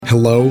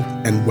Hello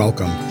and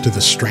welcome to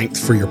the Strength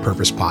for Your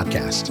Purpose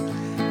podcast.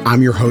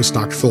 I'm your host,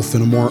 Dr. Phil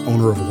Finnemore,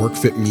 owner of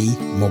WorkFit.me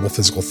Mobile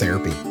Physical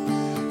Therapy.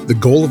 The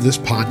goal of this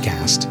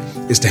podcast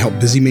is to help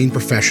busy Maine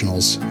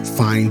professionals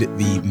find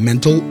the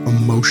mental,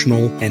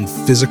 emotional, and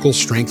physical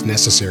strength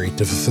necessary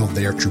to fulfill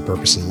their true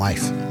purpose in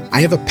life. I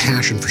have a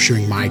passion for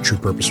sharing my true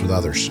purpose with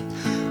others.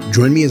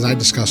 Join me as I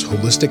discuss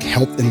holistic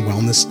health and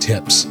wellness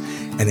tips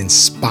and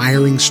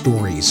inspiring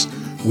stories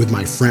with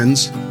my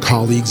friends,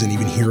 colleagues, and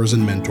even heroes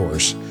and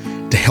mentors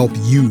to help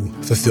you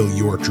fulfill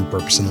your true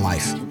purpose in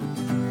life.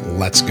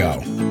 Let's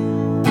go.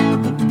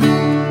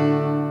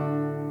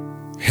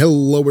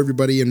 Hello,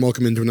 everybody, and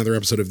welcome into another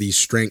episode of the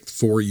Strength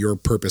for Your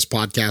Purpose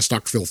podcast.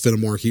 Dr. Phil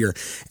Finnemore here,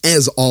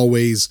 as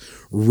always,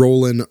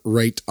 rolling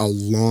right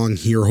along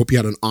here. Hope you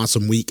had an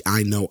awesome week.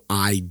 I know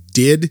I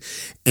did,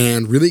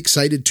 and really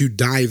excited to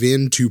dive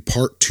into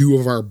part 2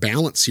 of our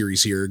balance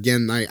series here.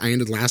 Again, I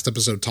ended last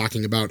episode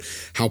talking about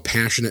how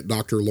passionate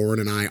Dr. Lauren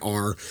and I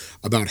are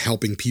about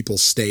helping people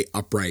stay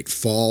upright.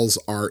 Falls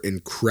are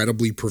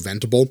incredibly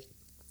preventable,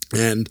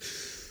 and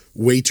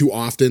way too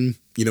often,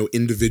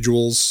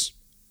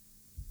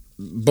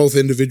 both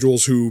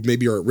individuals who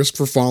maybe are at risk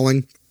for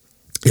falling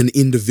and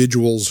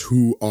individuals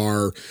who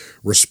are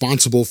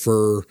responsible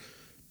for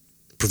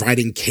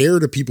providing care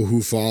to people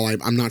who fall,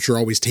 I'm not sure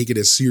always take it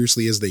as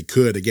seriously as they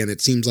could. Again,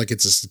 it seems like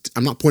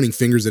I'm not pointing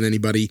fingers at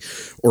anybody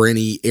or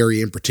any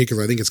area in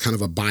particular. I think it's kind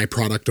of a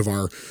byproduct of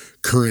our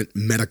current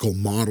medical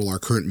model, our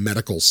current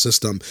medical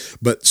system,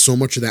 but so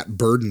much of that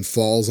burden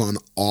falls on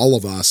all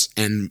of us.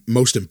 And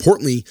most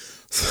importantly,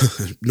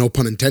 no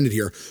pun intended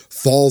here,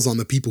 falls on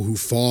the people who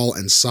fall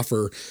and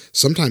suffer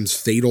sometimes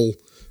fatal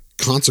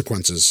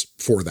consequences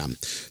for them.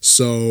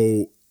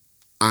 So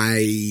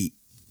I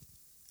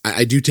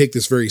do take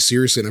this very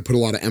seriously, and I put a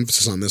lot of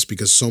emphasis on this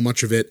because so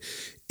much of it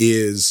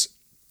is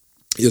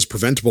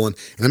preventable. And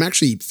I'm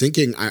actually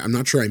thinking, I'm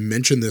not sure I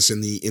mentioned this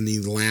in the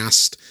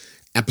last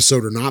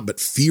episode or not, but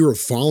fear of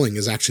falling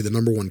is actually the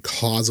number one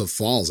cause of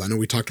falls. I know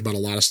we talked about a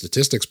lot of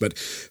statistics, but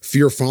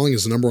fear of falling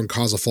is the number one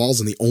cause of falls.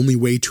 And the only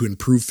way to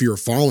improve fear of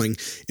falling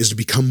is to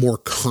become more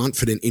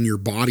confident in your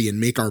body and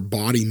make our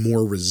body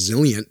more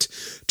resilient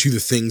to the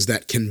things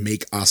that can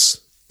make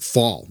us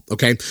fall.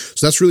 Okay.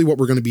 So that's really what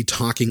we're going to be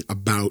talking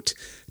about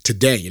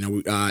today.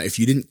 If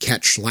you didn't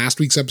catch last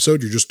week's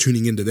episode, you're just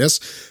tuning into this.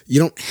 You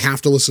don't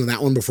have to listen to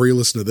that one before you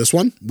listen to this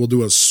one. We'll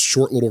do a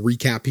short little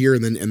recap here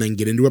and then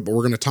get into it. But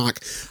we're going to talk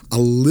a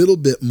little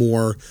bit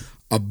more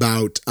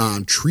about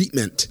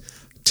treatment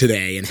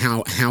today and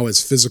how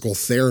as physical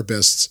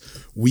therapists,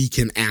 we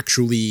can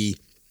actually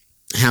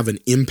have an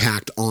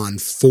impact on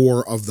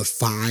 4 of the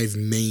 5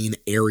 main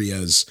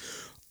areas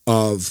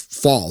of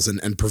falls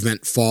and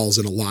prevent falls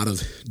in a lot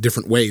of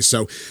different ways.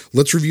 So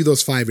let's review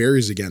those 5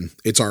 areas again.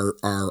 It's our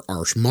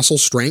muscle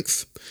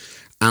strength,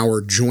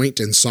 our joint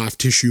and soft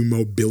tissue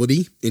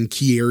mobility in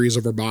key areas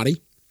of our body,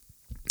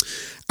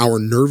 our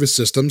nervous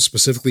system,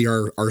 specifically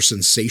our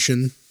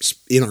sensation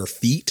in our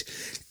feet,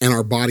 and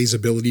our body's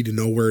ability to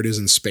know where it is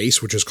in space,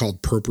 which is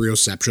called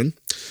proprioception.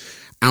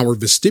 Our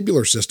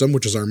vestibular system,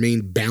 which is our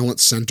main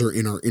balance center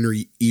in our inner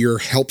ear,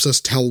 helps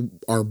us tell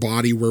our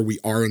body where we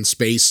are in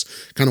space,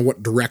 kind of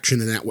what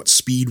direction and at what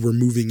speed we're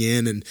moving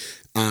in. And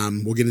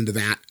we'll get into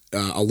that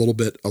a little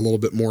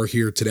bit more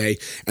here today.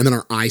 And then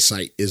our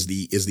eyesight is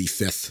the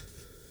fifth,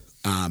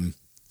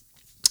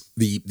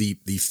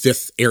 the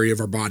fifth area of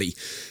our body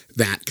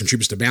that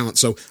contributes to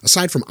balance. So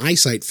aside from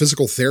eyesight,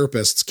 physical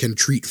therapists can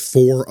treat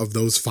 4 of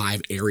those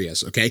 5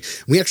 areas. Okay.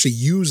 We actually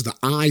use the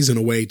eyes in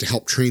a way to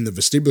help train the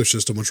vestibular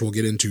system, which we'll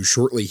get into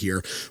shortly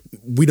here.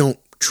 We don't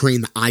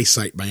train the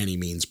eyesight by any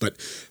means, but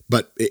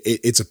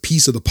it's a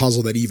piece of the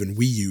puzzle that even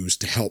we use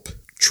to help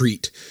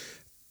treat,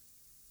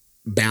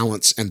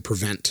 balance, and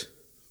prevent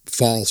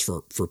falls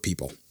for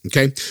people.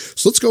 Okay.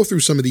 So let's go through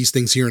some of these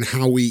things here and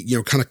how we,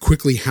 kind of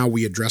quickly how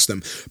we address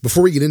them.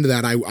 Before we get into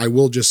that, I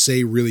will just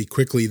say really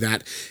quickly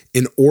that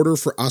in order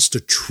for us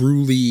to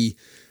truly,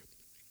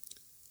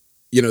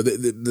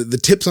 the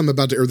tips I'm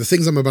about to, or the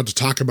things I'm about to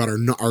talk about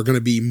are going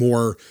to be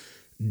more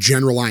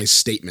generalized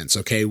statements.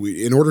 Okay.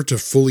 In order to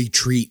fully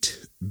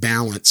treat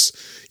balance,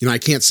 I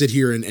can't sit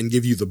here and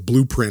give you the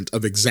blueprint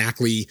of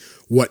exactly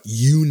what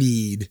you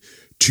need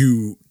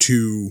to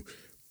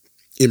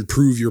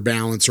improve your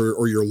balance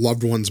or your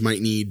loved ones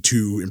might need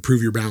to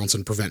improve your balance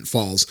and prevent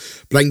falls.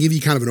 But I can give you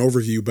kind of an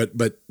overview,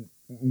 but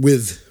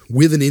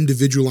with an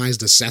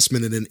individualized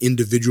assessment and an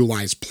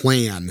individualized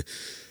plan,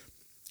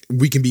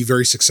 we can be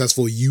very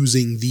successful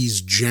using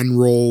these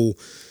general,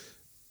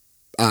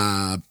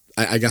 I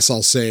guess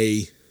I'll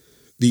say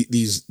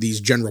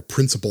these general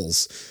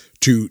principles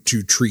to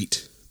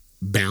treat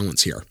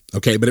balance here.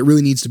 Okay. But it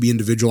really needs to be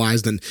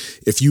individualized. And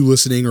if you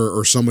listening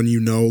or someone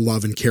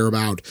love and care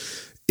about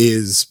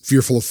is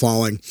fearful of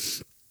falling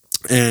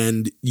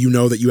and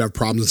that you have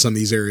problems in some of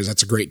these areas,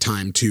 that's a great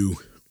time to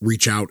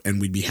reach out,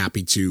 and we'd be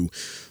happy to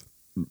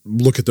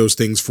look at those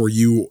things for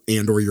you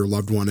and or your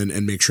loved one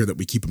and make sure that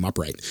we keep them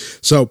upright.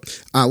 So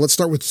let's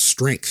start with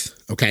strength.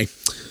 Okay.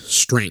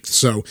 Strength.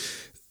 So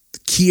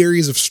key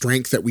areas of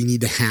strength that we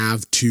need to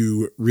have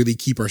to really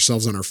keep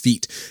ourselves on our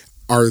feet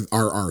are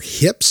our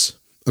hips.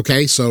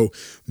 Okay, so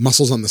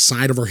muscles on the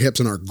side of our hips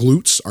and our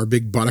glutes, our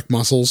big buttock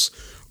muscles,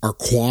 our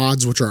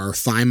quads, which are our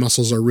thigh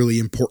muscles, are really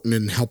important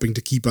in helping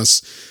to keep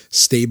us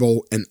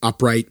stable and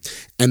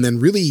upright. And then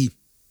really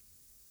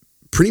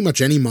pretty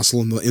much any muscle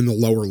in the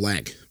lower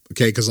leg.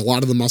 Okay, because a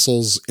lot of the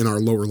muscles in our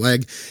lower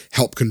leg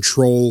help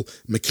control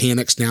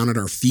mechanics down at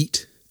our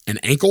feet and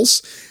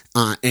ankles,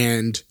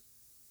 and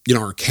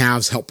our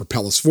calves help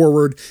propel us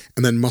forward,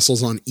 and then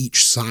muscles on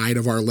each side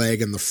of our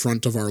leg and the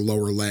front of our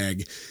lower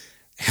leg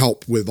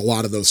help with a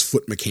lot of those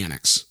foot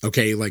mechanics.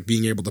 Okay, like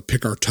being able to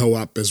pick our toe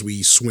up as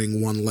we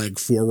swing one leg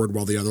forward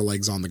while the other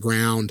leg's on the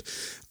ground,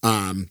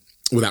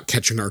 without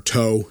catching our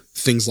toe,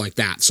 things like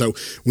that. So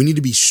we need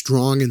to be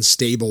strong and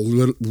stable,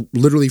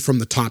 literally from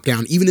the top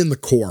down, even in the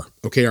core.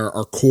 Okay,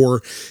 our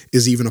core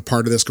is even a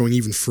part of this, going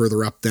even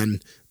further up than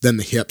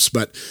the hips.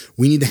 But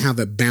we need to have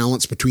a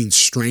balance between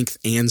strength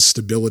and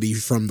stability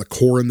from the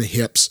core and the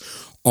hips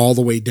all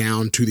the way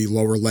down to the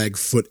lower leg,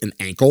 foot, and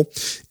ankle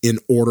in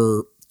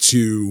order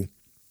to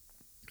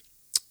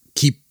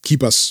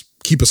keep us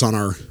on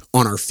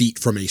our feet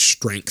from a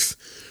strength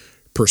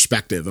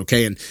perspective.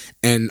 Okay.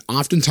 And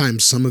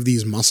oftentimes some of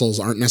these muscles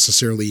aren't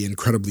necessarily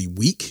incredibly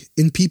weak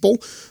in people,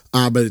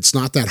 but it's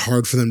not that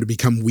hard for them to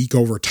become weak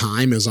over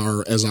time as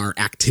our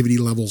activity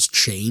levels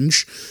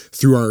change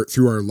through our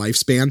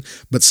lifespan.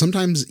 But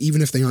sometimes,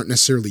 even if they aren't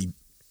necessarily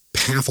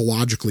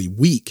pathologically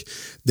weak,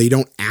 they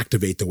don't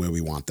activate the way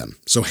we want them.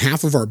 So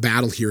half of our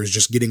battle here is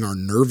just getting our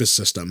nervous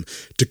system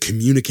to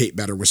communicate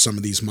better with some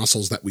of these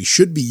muscles that we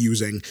should be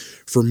using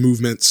for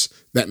movements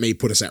that may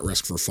put us at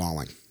risk for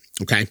falling.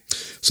 Okay,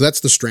 so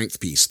that's the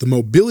strength piece. The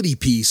mobility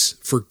piece,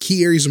 for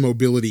key areas of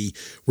mobility,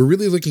 we're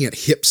really looking at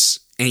hips,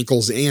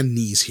 ankles, and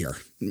knees here.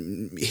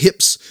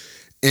 Hips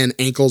and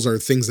ankles are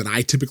things that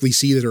I typically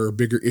see that are a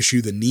bigger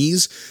issue than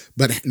knees,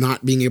 but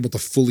not being able to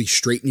fully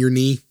straighten your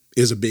knee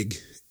is a big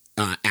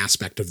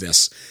aspect of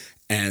this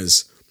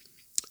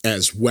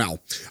as well.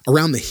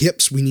 Around the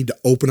hips, we need to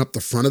open up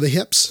the front of the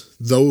hips,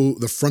 though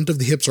the front of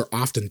the hips are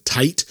often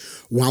tight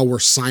while we're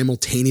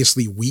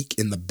simultaneously weak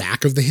in the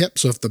back of the hip.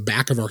 So if the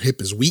back of our hip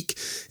is weak,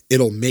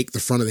 it'll make the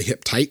front of the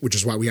hip tight, which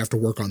is why we have to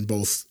work on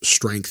both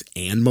strength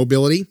and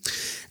mobility.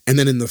 And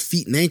then in the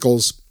feet and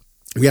ankles,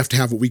 we have to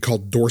have what we call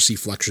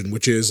dorsiflexion,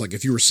 which is like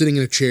if you were sitting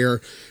in a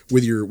chair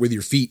with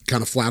your feet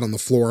kind of flat on the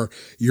floor,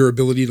 your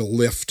ability to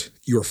lift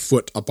your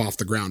foot up off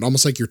the ground,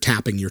 almost like you're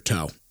tapping your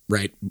toe.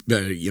 Right?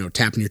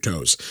 Tapping your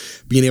toes,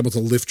 being able to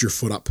lift your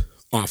foot up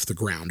off the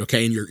ground.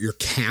 Okay. And your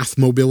calf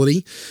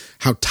mobility,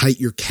 how tight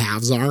your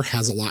calves are,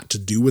 has a lot to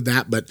do with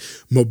that, but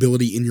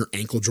mobility in your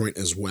ankle joint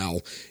as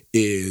well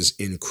is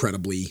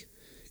incredibly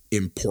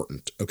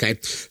important. Okay.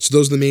 So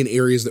those are the main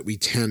areas that we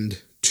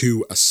tend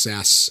to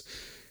assess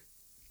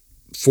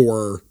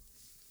for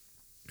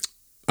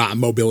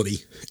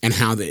mobility and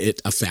how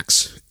it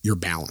affects your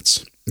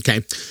balance.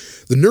 Okay.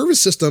 The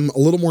nervous system, a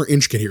little more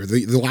intricate here.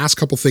 The last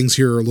couple things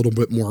here are a little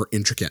bit more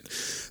intricate.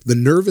 The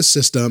nervous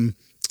system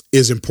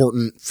is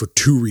important for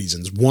two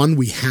reasons. One,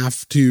 we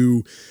have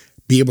to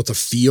be able to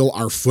feel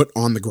our foot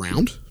on the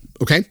ground.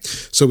 Okay.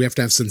 So we have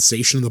to have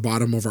sensation in the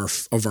bottom of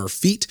our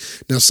feet.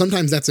 Now,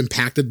 sometimes that's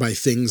impacted by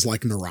things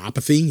like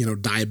neuropathy,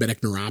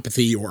 diabetic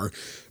neuropathy, or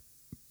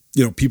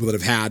people that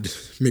have had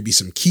maybe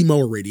some chemo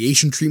or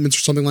radiation treatments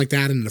or something like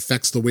that, and it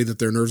affects the way that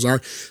their nerves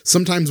are.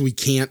 Sometimes we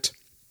can't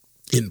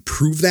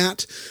improve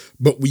that,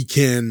 but we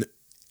can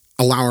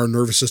allow our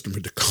nervous system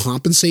to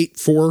compensate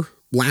for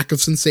lack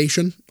of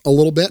sensation a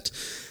little bit.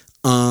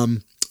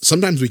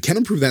 Sometimes we can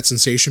improve that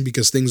sensation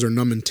because things are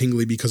numb and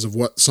tingly because of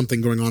something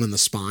going on in the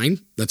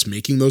spine that's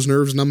making those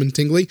nerves numb and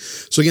tingly.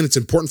 So again, it's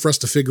important for us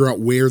to figure out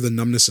where the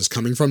numbness is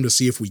coming from to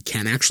see if we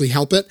can actually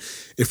help it.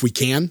 If we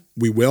can,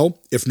 we will.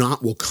 If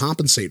not, we'll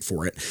compensate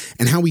for it.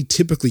 And how we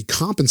typically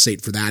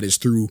compensate for that is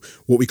through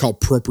what we call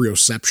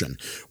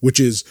proprioception, which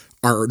is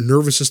our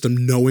nervous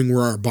system knowing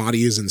where our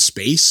body is in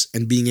space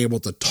and being able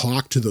to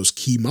talk to those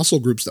key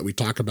muscle groups that we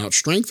talk about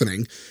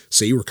strengthening.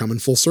 See, we're coming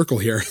full circle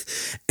here.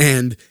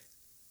 And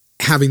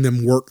having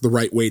them work the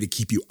right way to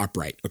keep you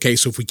upright. Okay,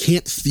 so if we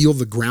can't feel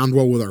the ground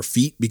well with our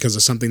feet because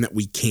of something that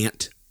we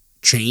can't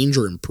change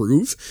or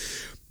improve,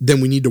 then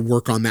we need to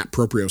work on that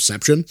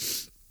proprioception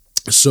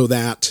so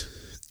that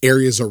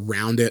areas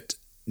around it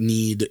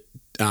need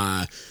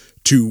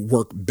to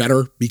work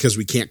better because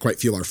we can't quite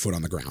feel our foot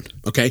on the ground.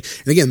 Okay,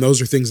 and again,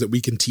 those are things that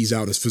we can tease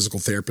out as physical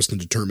therapists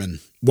and determine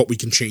what we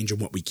can change and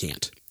what we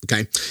can't.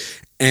 Okay,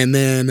 and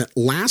then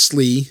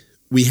lastly,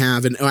 we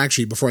have,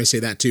 actually, before I say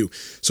that too,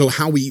 so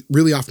how we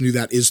really often do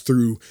that is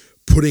through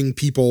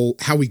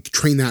how we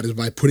train that is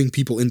by putting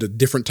people into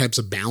different types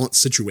of balance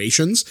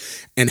situations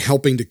and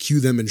helping to cue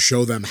them and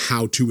show them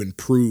how to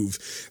improve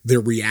their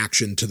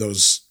reaction to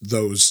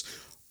those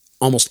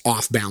almost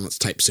off balance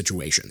type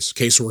situations.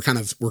 Okay. So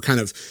we're kind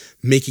of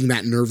making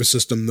that nervous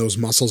system, those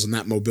muscles and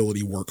that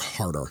mobility work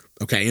harder.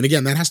 Okay. And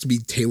again, that has to be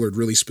tailored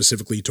really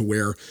specifically to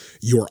where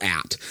you're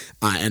at,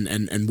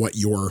 and what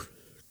your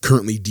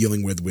currently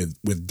dealing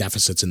with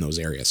deficits in those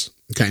areas.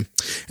 Okay.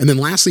 And then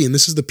lastly, and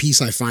this is the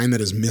piece I find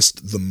that is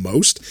missed the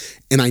most.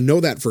 And I know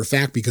that for a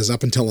fact because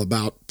up until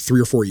about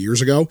 3 or 4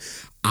 years ago,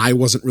 I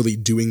wasn't really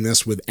doing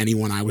this with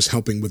anyone I was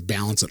helping with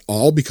balance at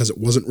all because it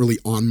wasn't really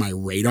on my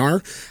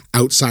radar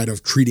outside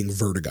of treating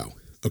vertigo.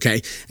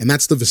 Okay. And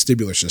that's the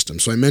vestibular system.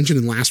 So I mentioned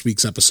in last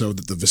week's episode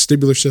that the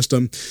vestibular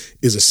system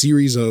is a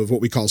series of what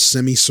we call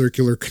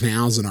semicircular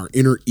canals in our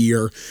inner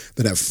ear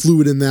that have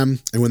fluid in them.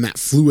 And when that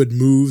fluid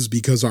moves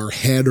because our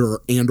head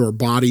or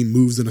body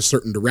moves in a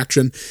certain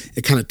direction,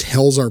 it kind of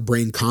tells our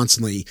brain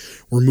constantly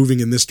we're moving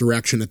in this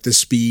direction at this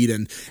speed.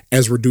 And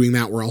as we're doing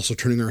that, we're also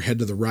turning our head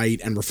to the right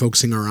and we're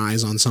focusing our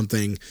eyes on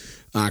something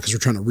because we're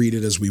trying to read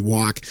it as we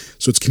walk.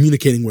 So it's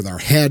communicating with our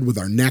head, with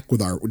our neck,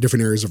 with our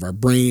different areas of our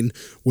brain,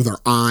 with our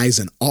eyes,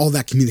 and all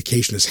that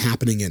communication is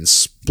happening in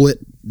split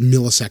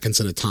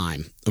milliseconds at a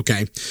time,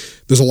 okay?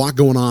 There's a lot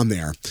going on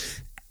there.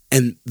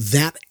 And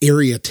that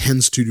area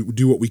tends to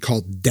do what we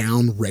call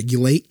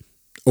down-regulate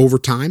over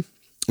time,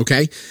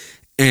 okay?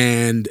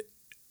 And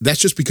that's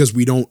just because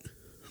we don't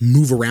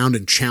move around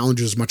and challenge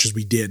as much as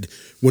we did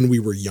when we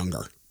were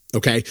younger.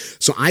 Okay,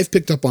 so I've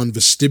picked up on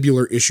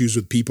vestibular issues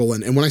with people.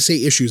 And when I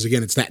say issues,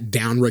 again, it's that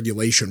down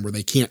regulation where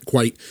they can't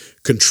quite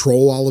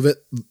control all of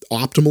it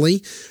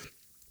optimally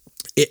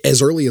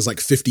as early as like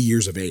 50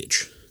 years of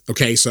age.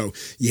 Okay, so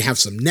you have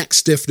some neck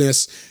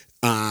stiffness.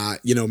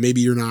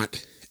 Maybe you're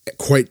not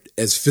quite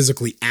as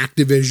physically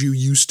active as you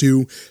used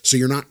to. So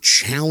you're not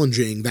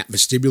challenging that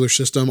vestibular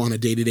system on a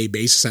day-to-day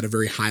basis at a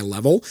very high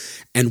level.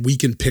 And we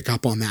can pick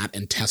up on that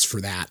and test for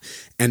that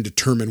and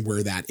determine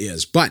where that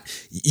is. But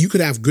you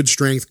could have good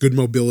strength, good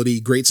mobility,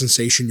 great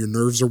sensation. Your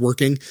nerves are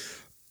working.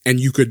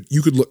 And you could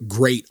look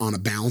great on a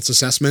balance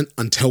assessment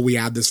until we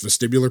add this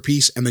vestibular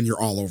piece. And then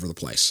you're all over the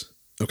place.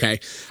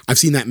 Okay. I've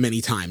seen that many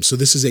times. So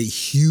this is a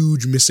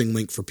huge missing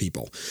link for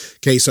people.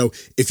 Okay. So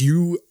if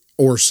you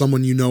or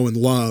someone you know and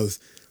love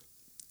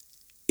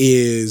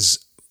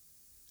is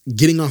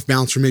getting off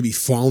balance or maybe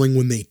falling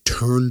when they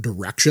turn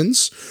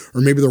directions,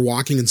 or maybe they're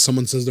walking and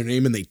someone says their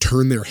name and they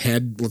turn their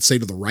head, let's say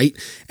to the right,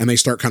 and they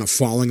start kind of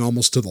falling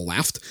almost to the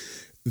left.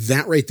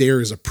 That right there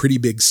is a pretty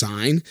big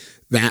sign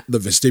that the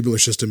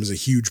vestibular system is a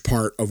huge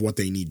part of what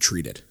they need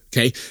treated.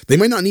 Okay. They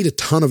might not need a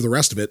ton of the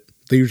rest of it.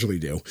 They usually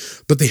do,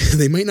 but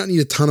they might not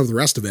need a ton of the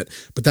rest of it,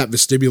 but that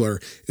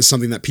vestibular is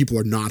something that people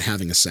are not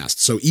having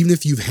assessed. So even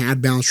if you've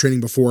had balance training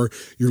before,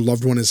 your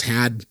loved one has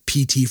had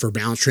PT for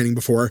balance training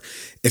before,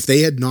 if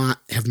they have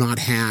not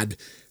had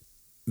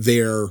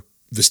their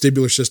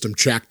vestibular system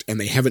checked and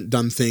they haven't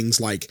done things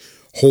like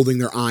holding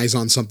their eyes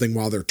on something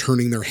while they're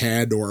turning their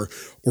head or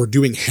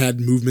doing head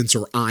movements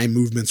or eye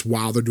movements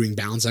while they're doing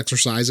balance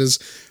exercises,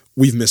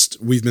 we've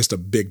missed a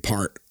big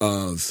part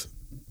of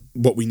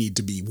what we need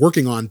to be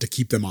working on to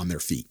keep them on their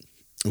feet.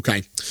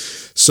 Okay.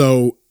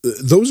 So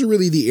those are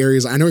really the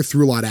areas. I know I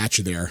threw a lot at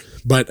you there,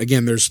 but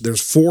again, there's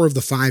 4 of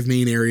the 5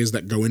 main areas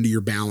that go into your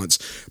balance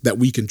that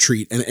we can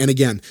treat. And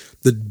again,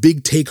 the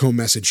big take home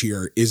message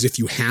here is if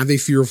you have a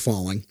fear of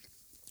falling,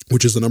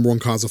 which is the number one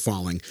cause of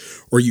falling,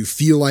 or you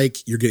feel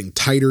like you're getting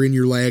tighter in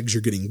your legs,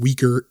 you're getting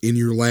weaker in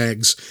your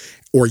legs,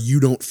 or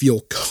you don't feel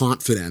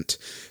confident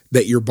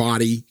that your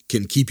body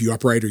can keep you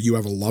upright, or you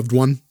have a loved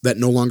one that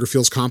no longer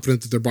feels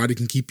confident that their body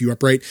can keep you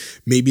upright.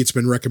 Maybe it's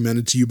been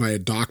recommended to you by a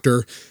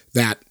doctor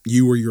that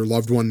you or your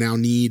loved one now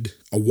need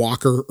a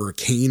walker or a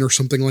cane or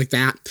something like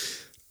that.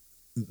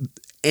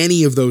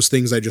 Any of those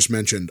things I just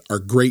mentioned are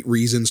great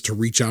reasons to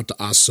reach out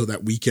to us so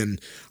that we can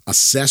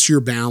assess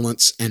your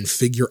balance and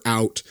figure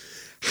out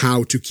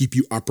how to keep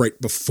you upright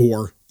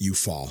before you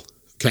fall.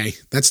 Okay,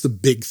 that's the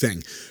big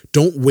thing.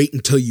 Don't wait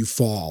until you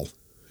fall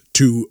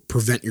to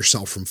prevent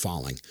yourself from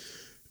falling.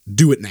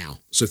 Do it now.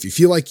 So if you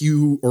feel like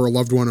you or a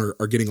loved one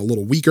are getting a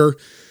little weaker,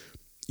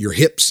 your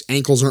hips,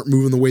 ankles aren't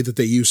moving the way that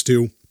they used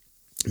to,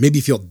 maybe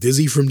you feel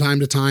dizzy from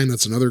time to time,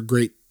 that's another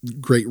great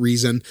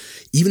reason.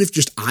 Even if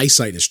just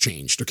eyesight has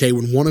changed, okay?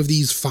 When one of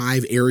these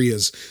 5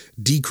 areas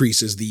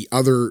decreases, the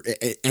other,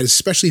 and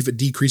especially if it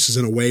decreases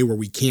in a way where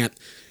we can't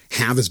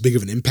have as big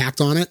of an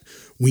impact on it,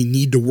 we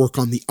need to work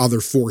on the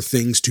other 4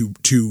 things to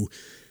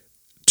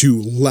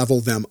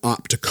level them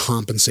up to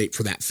compensate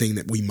for that thing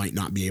that we might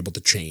not be able to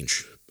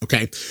change.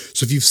 Okay.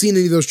 So if you've seen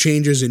any of those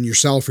changes in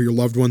yourself or your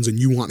loved ones and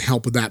you want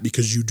help with that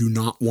because you do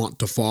not want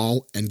to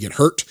fall and get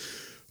hurt,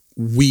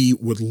 we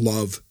would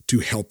love to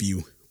help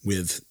you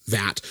with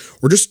that.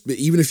 Or just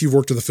even if you've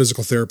worked with a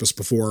physical therapist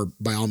before,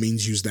 by all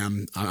means use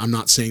them. I'm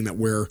not saying that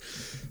we're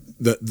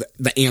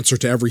the answer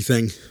to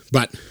everything,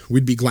 but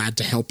we'd be glad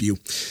to help you.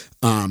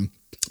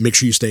 Make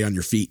sure you stay on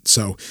your feet.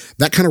 So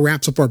that kind of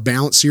wraps up our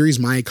balance series.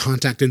 My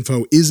contact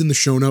info is in the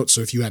show notes.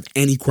 So if you have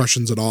any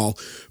questions at all,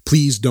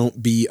 please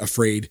don't be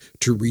afraid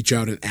to reach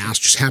out and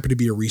ask. Just happy to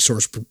be a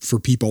resource for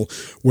people,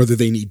 whether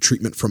they need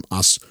treatment from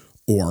us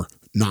or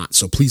not.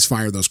 So please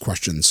fire those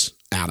questions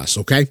at us.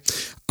 Okay.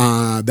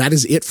 That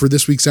is it for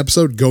this week's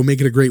episode. Go make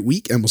it a great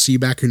week, and we'll see you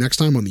back here next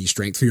time on the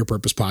Strength for Your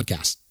Purpose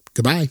podcast.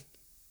 Goodbye.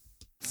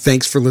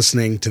 Thanks for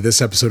listening to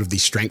this episode of the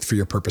Strength for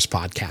Your Purpose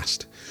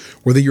podcast.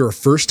 Whether you're a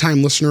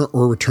first-time listener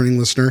or a returning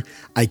listener,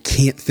 I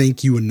can't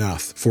thank you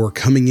enough for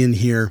coming in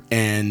here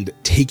and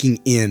taking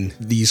in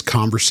these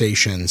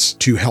conversations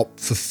to help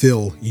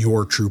fulfill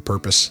your true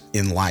purpose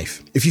in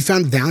life. If you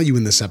found value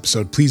in this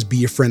episode, please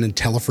be a friend and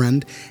tell a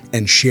friend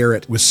and share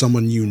it with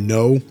someone you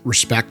know,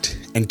 respect,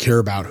 and care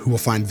about who will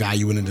find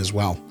value in it as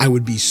well. I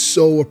would be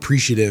so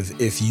appreciative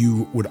if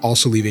you would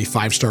also leave a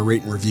 5-star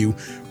rate and review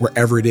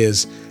wherever it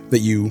is that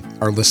you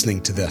are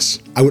listening to this.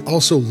 I would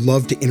also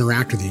love to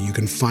interact with you. You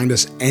can find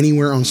us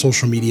anywhere on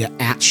social media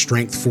at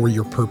Strength for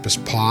Your Purpose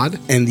Pod,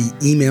 and the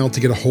email to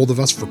get a hold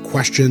of us for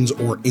questions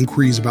or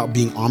inquiries about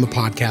being on the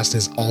podcast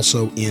is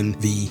also in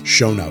the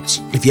show notes.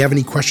 If you have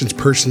any questions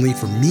personally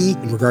for me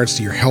in regards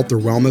to your health or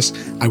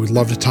wellness, I would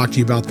love to talk to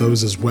you about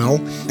those as well,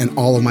 and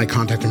all of my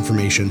contact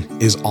information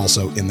is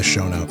also in the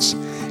show notes.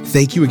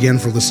 Thank you again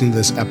for listening to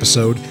this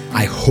episode.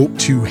 I hope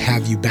to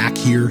have you back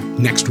here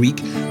next week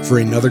for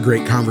another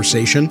great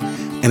conversation.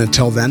 And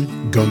until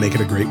then, go make it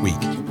a great week.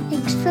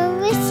 Thanks for